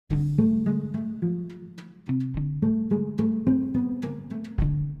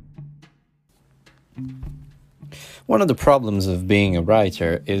One of the problems of being a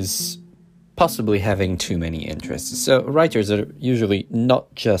writer is possibly having too many interests. So writers are usually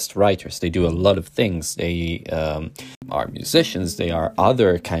not just writers. They do a lot of things. They are musicians. They are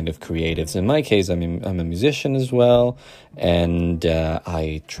other kind of creatives. In my case, I'm a musician as well. And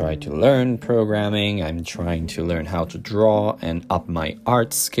I try to learn programming. I'm trying to learn how to draw and up my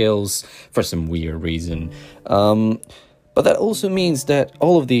art skills for some weird reason. But that also means that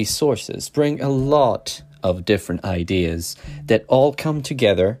all of these sources bring a lot of different ideas that all come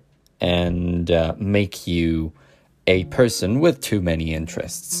together and make you a person with too many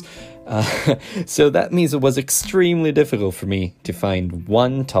interests. So that means it was extremely difficult for me to find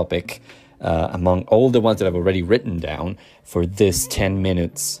one topic among all the ones that I've already written down for this 10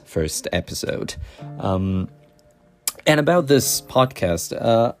 minutes first episode. And about this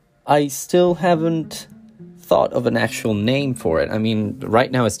podcast, I still haven't thought of an actual name for it. I mean,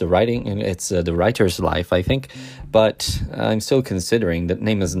 right now it's the writer's life, I think, but I'm still considering that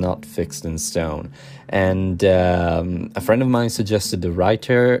name is not fixed in stone. And a friend of mine suggested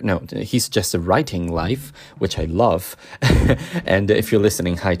he suggested writing life, which I love. And if you're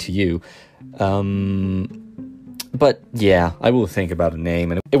listening, hi to you. But yeah, I will think about a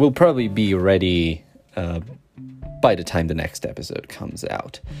name, and it will probably be ready by the time the next episode comes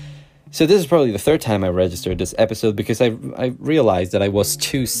out. So this is probably the third time I registered this episode because I realized that I was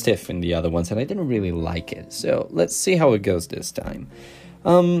too stiff in the other ones and I didn't really like it. So let's see how it goes this time.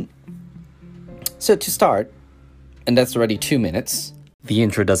 So to start, and that's already 2 minutes, the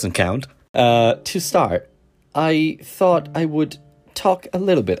intro doesn't count. To start, I thought I would talk a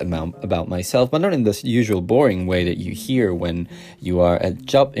little bit about myself, but not in the usual boring way that you hear when you are at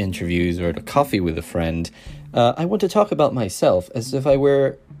job interviews or at a coffee with a friend. I want to talk about myself as if I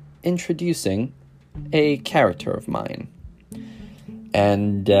were introducing a character of mine.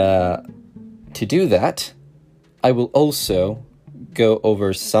 And to do that, I will also go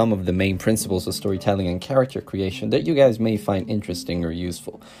over some of the main principles of storytelling and character creation that you guys may find interesting or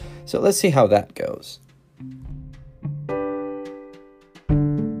useful. So let's see how that goes.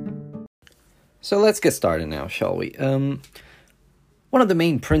 So let's get started now, shall we? One of the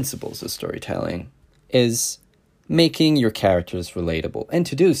main principles of storytelling is making your characters relatable, and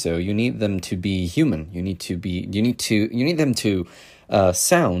to do so, you need them to be human. You need them to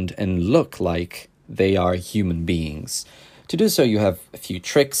sound and look like they are human beings. To do so, you have a few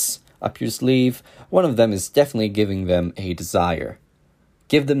tricks up your sleeve. One of them is definitely giving them a desire.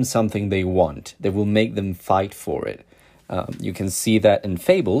 Give them something they want that will make them fight for it. You can see that in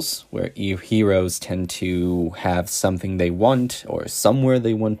fables, where heroes tend to have something they want, or somewhere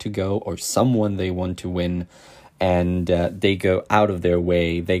they want to go, or someone they want to win. And they go out of their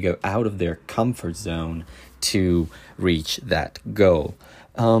way, they go out of their comfort zone to reach that goal.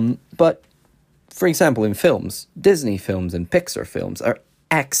 But, for example, in films, Disney films and Pixar films are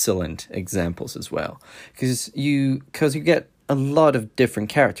excellent examples as well. Because you get a lot of different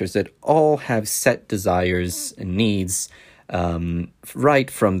characters that all have set desires and needs right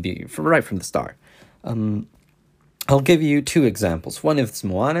from the start. I'll give you two examples. One is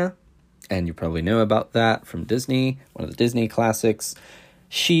Moana, and you probably know about that from Disney, one of the Disney classics.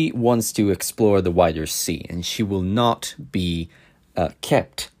 She wants to explore the wider sea, and she will not be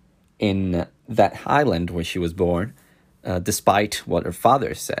kept in that island where she was born, despite what her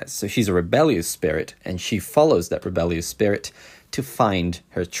father says. So she's a rebellious spirit, and she follows that rebellious spirit to find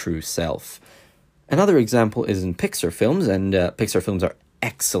her true self. Another example is in Pixar films, and Pixar films are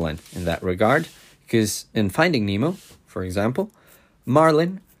excellent in that regard, because in Finding Nemo, for example,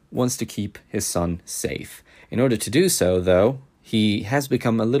 Marlin wants to keep his son safe. In order to do so, though, he has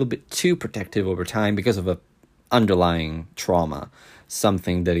become a little bit too protective over time because of an underlying trauma,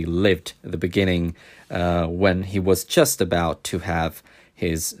 something that he lived at the beginning when he was just about to have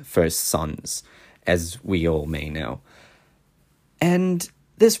his first sons, as we all may know. And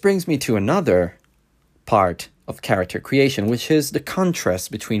this brings me to another part of character creation, which is the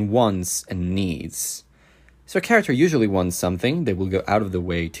contrast between wants and needs. So a character usually wants something, they will go out of the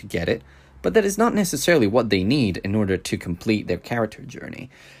way to get it, but that is not necessarily what they need in order to complete their character journey.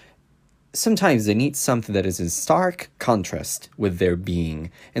 Sometimes they need something that is in stark contrast with their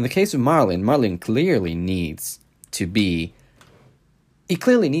being. In the case of Marlin clearly needs to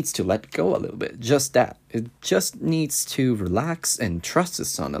let go a little bit, just that. It just needs to relax and trust his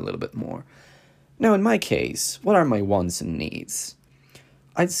son a little bit more. Now, in my case, what are my wants and needs?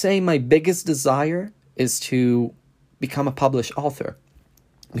 I'd say my biggest desire is to become a published author,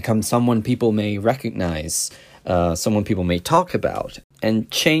 become someone people may recognize, someone people may talk about,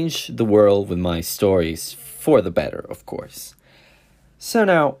 and change the world with my stories for the better, of course. So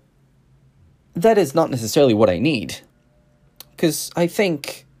now, that is not necessarily what I need. Because I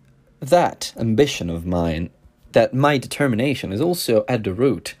think that ambition of mine, that my determination, is also at the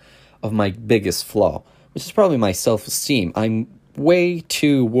root of my biggest flaw, which is probably my self-esteem. I'm way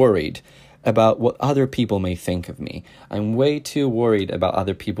too worried about what other people may think of me. I'm way too worried about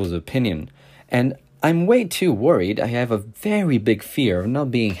other people's opinion. And I'm way too worried. I have a very big fear of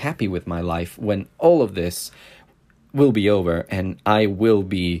not being happy with my life when all of this will be over and I will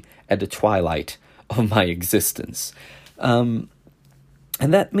be at the twilight of my existence. And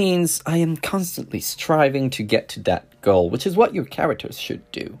that means I am constantly striving to get to that goal, which is what your characters should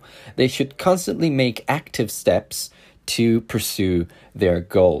do. They should constantly make active steps to pursue their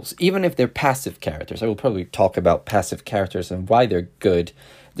goals, even if they're passive characters. I will probably talk about passive characters and why they're good,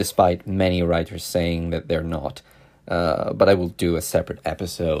 despite many writers saying that they're not. But I will do a separate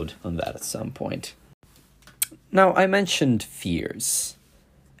episode on that at some point. Now, I mentioned fears,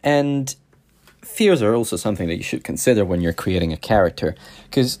 and fears are also something that you should consider when you're creating a character,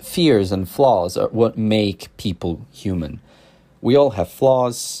 because fears and flaws are what make people human. We all have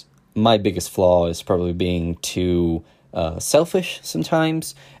flaws. My biggest flaw is probably being too selfish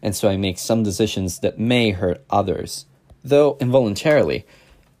sometimes, and so I make some decisions that may hurt others, though involuntarily.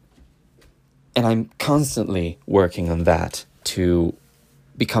 And I'm constantly working on that to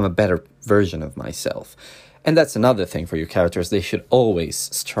become a better version of myself. And that's another thing for your characters. They should always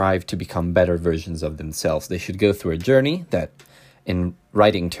strive to become better versions of themselves. They should go through a journey that, in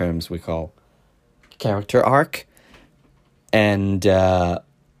writing terms, we call character arc. And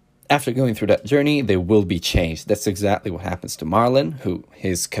after going through that journey, they will be changed. That's exactly what happens to Marlon, who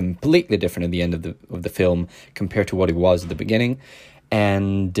is completely different at the end of the film compared to what he was at the beginning.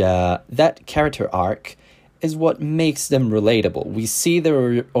 And that character arc is what makes them relatable. We see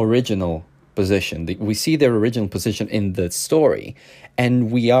their original position. We see their original position in the story,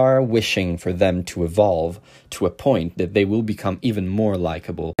 and we are wishing for them to evolve to a point that they will become even more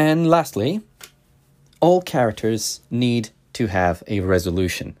likable. And lastly, all characters need to have a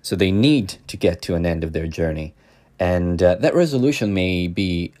resolution. So they need to get to an end of their journey. And that resolution may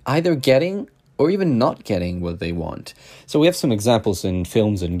be either getting or even not getting what they want. So we have some examples in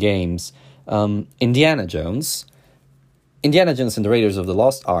films and games. Indiana Jones and the Raiders of the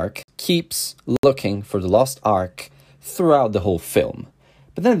Lost Ark keeps looking for the Lost Ark throughout the whole film.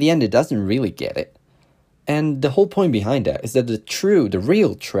 But then at the end, it doesn't really get it. And the whole point behind that is that the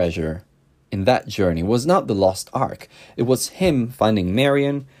real treasure in that journey was not the Lost Ark. It was him finding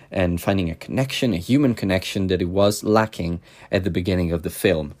Marion and finding a connection, a human connection that he was lacking at the beginning of the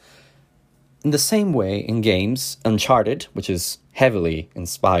film. In the same way, in games, Uncharted, which is heavily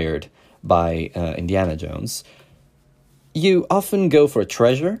inspired by Indiana Jones, you often go for a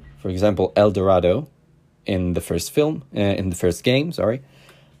treasure, for example, El Dorado in the first game.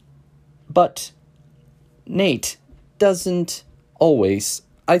 But Nate doesn't always,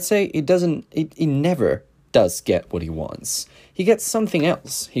 I'd say he never does get what he wants. He gets something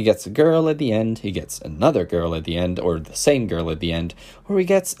else. He gets a girl at the end, he gets another girl at the end, or the same girl at the end, or he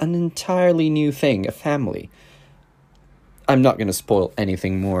gets an entirely new thing, a family. I'm not going to spoil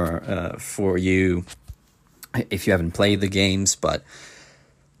anything more for you if you haven't played the games, but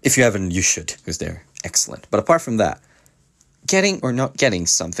if you haven't, you should, because they're excellent. But apart from that, getting or not getting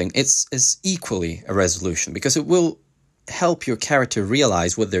something, is equally a resolution, because it will help your character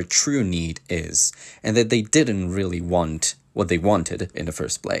realize what their true need is, and that they didn't really want what they wanted in the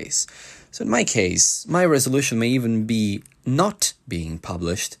first place. So in my case, my resolution may even be not being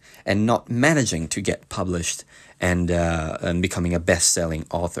published and not managing to get published and becoming a best-selling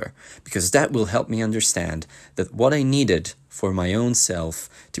author, because that will help me understand that what I needed for my own self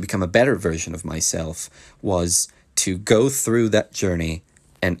to become a better version of myself was to go through that journey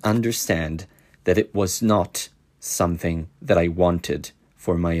and understand that it was not something that I wanted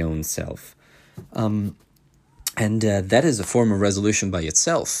for my own self. And that is a form of resolution by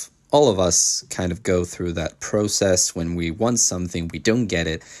itself. All of us kind of go through that process when we want something, we don't get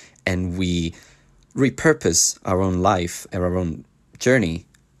it, and we repurpose our own life and our own journey,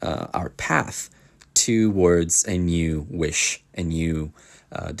 our path towards a new wish, a new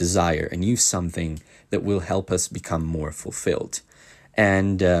desire, a new something that will help us become more fulfilled.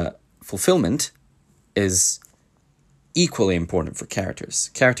 And fulfillment is equally important for characters.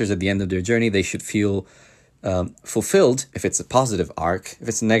 Characters at the end of their journey, they should feel fulfilled if it's a positive arc. If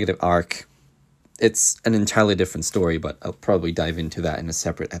it's a negative arc, it's an entirely different story, but I'll probably dive into that in a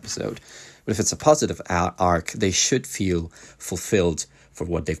separate episode. But if it's a positive arc, they should feel fulfilled for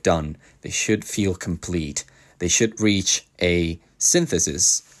what they've done. They should feel complete. They should reach a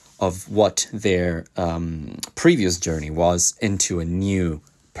synthesis of what their previous journey was into a new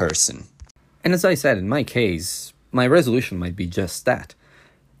person. And as I said, in my case, my resolution might be just that.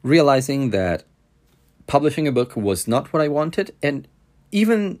 Realizing that publishing a book was not what I wanted, and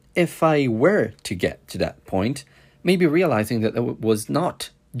even if I were to get to that point, maybe realizing that it was not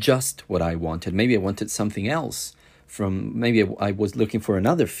just what I wanted. Maybe I wanted something else. Maybe I was looking for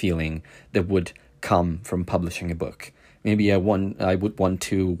another feeling that would come from publishing a book. Maybe I would want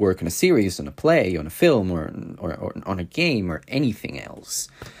to work on a series, on a play, on a film, or on a game, or anything else.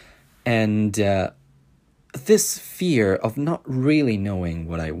 And this fear of not really knowing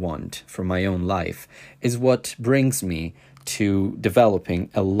what I want for my own life is what brings me to developing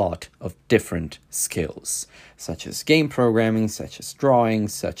a lot of different skills, such as game programming, such as drawing,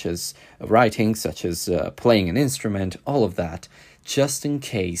 such as writing, such as playing an instrument, all of that, just in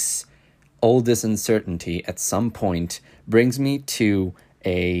case all this uncertainty at some point brings me to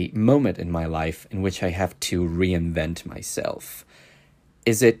a moment in my life in which I have to reinvent myself.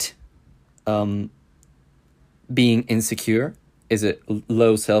 Is it being insecure? Is it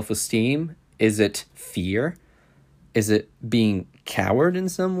low self-esteem? Is it fear? Is it being coward in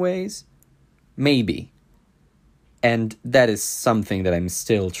some ways? Maybe. And that is something that I'm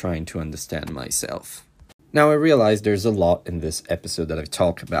still trying to understand myself. Now, I realize there's a lot in this episode that I've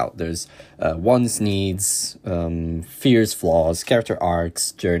talked about. There's wants, needs, fears, flaws, character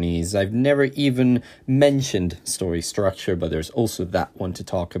arcs, journeys. I've never even mentioned story structure, but there's also that one to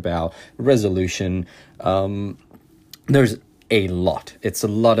talk about. Resolution. There's a lot. It's a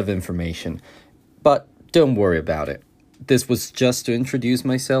lot of information. But don't worry about it. This was just to introduce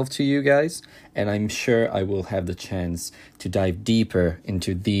myself to you guys, and I'm sure I will have the chance to dive deeper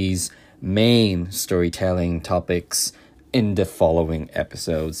into these main storytelling topics in the following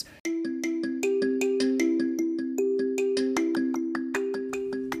episodes.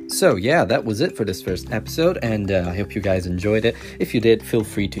 So yeah, that was it for this first episode, and I hope you guys enjoyed it. If you did, feel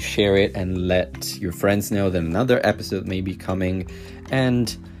free to share it and let your friends know that another episode may be coming.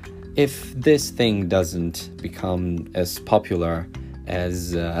 And if this thing doesn't become as popular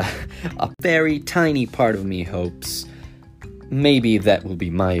as a very tiny part of me hopes, maybe that will be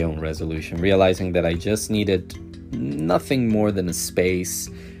my own resolution, realizing that I just needed nothing more than a space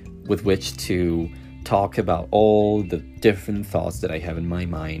with which to talk about all the different thoughts that I have in my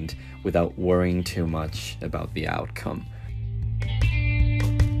mind without worrying too much about the outcome.